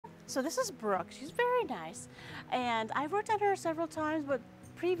So this is Brooke. She's very nice. And I've worked on her several times, but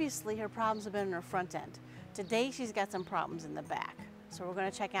previously her problems have been in her front end. Today she's got some problems in the back. So we're going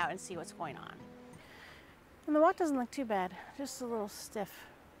to check out and see what's going on. And the walk doesn't look too bad, just a little stiff.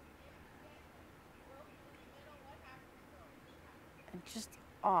 And just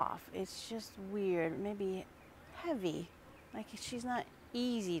off. It's just weird, maybe heavy. Like she's not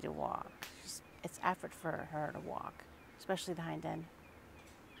easy to walk. It's effort for her to walk, especially the hind end.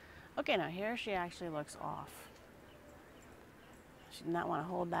 Okay, now here she actually looks off. She did not want to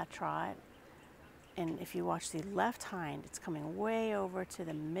hold that trot. And if you watch the left hind, it's coming way over to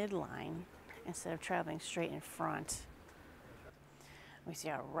the midline instead of traveling straight in front. We see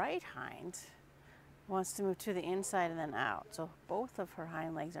our right hind wants to move to the inside and then out. So both of her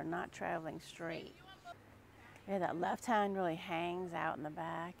hind legs are not traveling straight. Yeah, that left hind really hangs out in the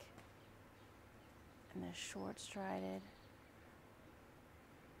back. And they're short strided.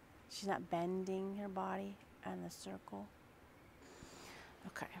 She's not bending her body on the circle.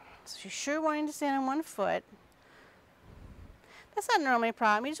 Okay, so she's sure wanting to stand on one foot. That's not normally a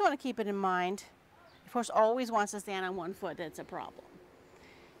problem. You just want to keep it in mind. If horse always wants to stand on one foot, that's a problem.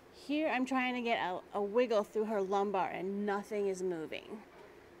 Here I'm trying to get a wiggle through her lumbar and nothing is moving.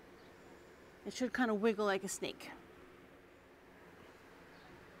 It should kind of wiggle like a snake.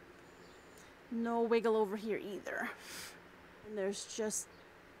 No wiggle over here either. And there's just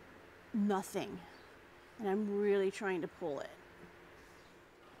nothing. And I'm really trying to pull it.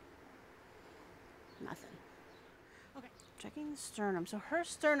 Nothing. Okay, checking the sternum. So her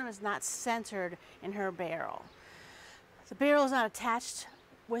sternum is not centered in her barrel. The barrel is not attached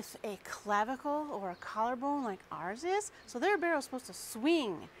with a clavicle or a collarbone like ours is. So their barrel is supposed to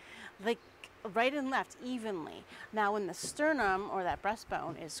swing like right and left evenly. Now when the sternum or that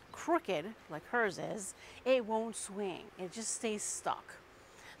breastbone is crooked like hers is, it won't swing. It just stays stuck.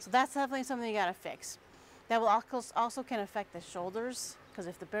 So that's definitely something you gotta fix. That will also can affect the shoulders, because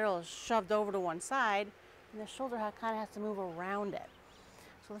if the barrel is shoved over to one side, then the shoulder kind of has to move around it.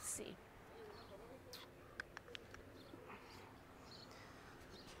 So let's see.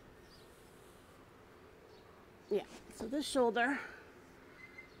 Yeah, so this shoulder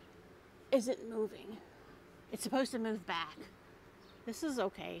isn't moving. It's supposed to move back. This is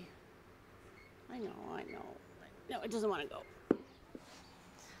okay. I know. But no, it doesn't want to go.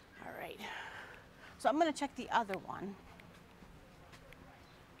 All right. So I'm going to check the other one.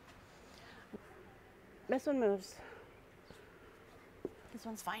 This one moves. This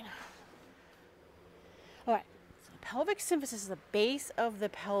one's fine. All right. So the pelvic symphysis is the base of the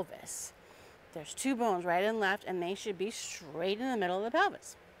pelvis. There's two bones, right and left, and they should be straight in the middle of the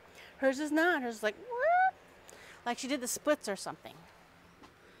pelvis. Hers is not. Hers is like she did the splits or something.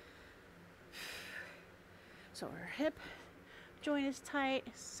 So her hip joint is tight.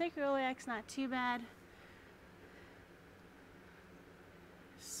 Sacroiliac's not too bad.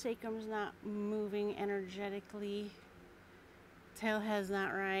 Sacrum's not moving energetically. Tail head's not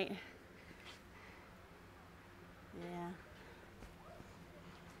right. Yeah.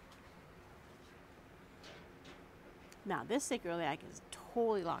 Now this sacroiliac is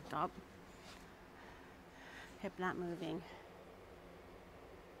totally locked up. Hip not moving.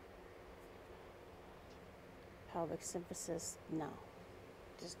 Pelvic symphysis, no.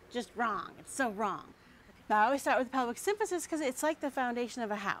 Just wrong. It's so wrong. Now I always start with pelvic symphysis because it's like the foundation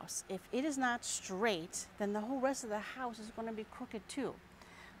of a house. If it is not straight, then the whole rest of the house is going to be crooked too.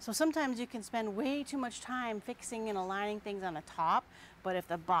 So sometimes you can spend way too much time fixing and aligning things on the top, but if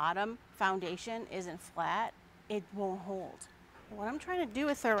the bottom foundation isn't flat, it won't hold. What I'm trying to do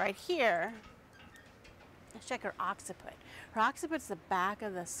with her right here, let's check her occiput. Her occiput's the back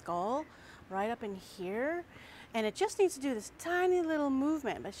of the skull, right up in here, and it just needs to do this tiny little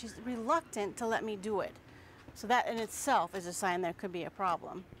movement, but she's reluctant to let me do it. So that in itself is a sign there could be a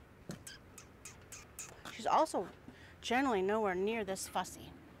problem. She's also generally nowhere near this fussy.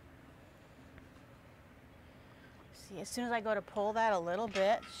 See, as soon as I go to pull that a little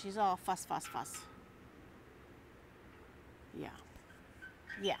bit, she's all fuss, fuss, fuss. Yeah.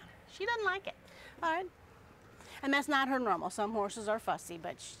 Yeah, she doesn't like it. All right. And that's not her normal. Some horses are fussy,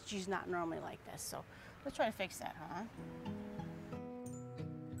 but she's not normally like this. So let's try to fix that, huh?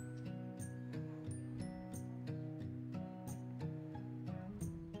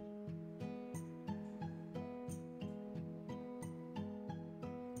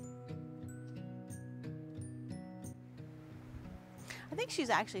 I think she's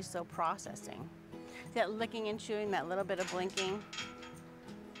actually still processing. See that licking and chewing, that little bit of blinking?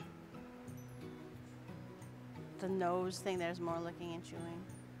 The nose thing, there's more licking and chewing.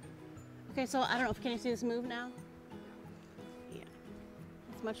 Okay, so I don't know, can you see this move now? Yeah.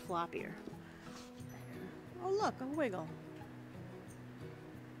 It's much floppier. Oh look, a wiggle.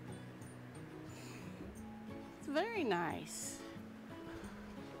 It's very nice.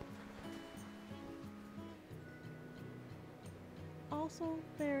 Also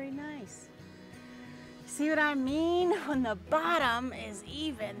very nice. See what I mean? When the bottom is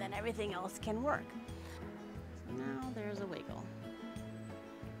even, then everything else can work. So now there's a wiggle.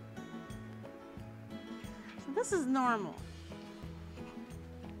 So this is normal.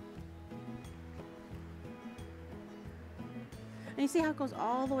 And you see how it goes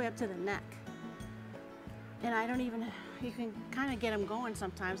all the way up to the neck. And I don't even, you can kind of get them going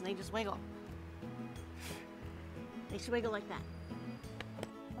sometimes and they just wiggle. They should wiggle like that.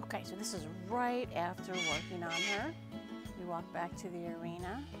 Okay, so this is right after working on her. We walk back to the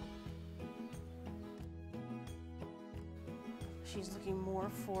arena. She's looking more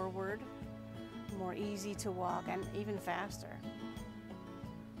forward, more easy to walk, and even faster.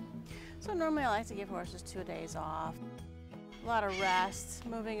 So normally I like to give horses 2 days off. A lot of rest,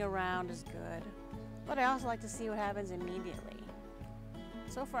 moving around is good. But I also like to see what happens immediately.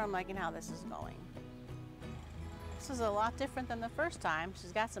 So far I'm liking how this is going. This is a lot different than the first time.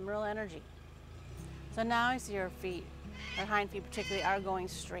 She's got some real energy. So now I see her feet, her hind feet particularly, are going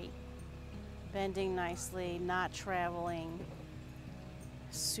straight. Bending nicely, not traveling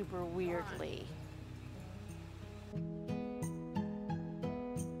super weirdly.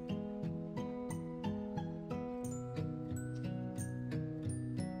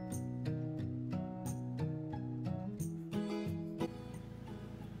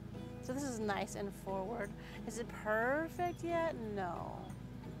 So this is nice and forward. Is it perfect yet? No.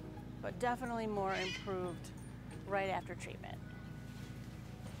 But definitely more improved right after treatment.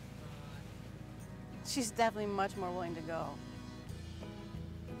 She's definitely much more willing to go.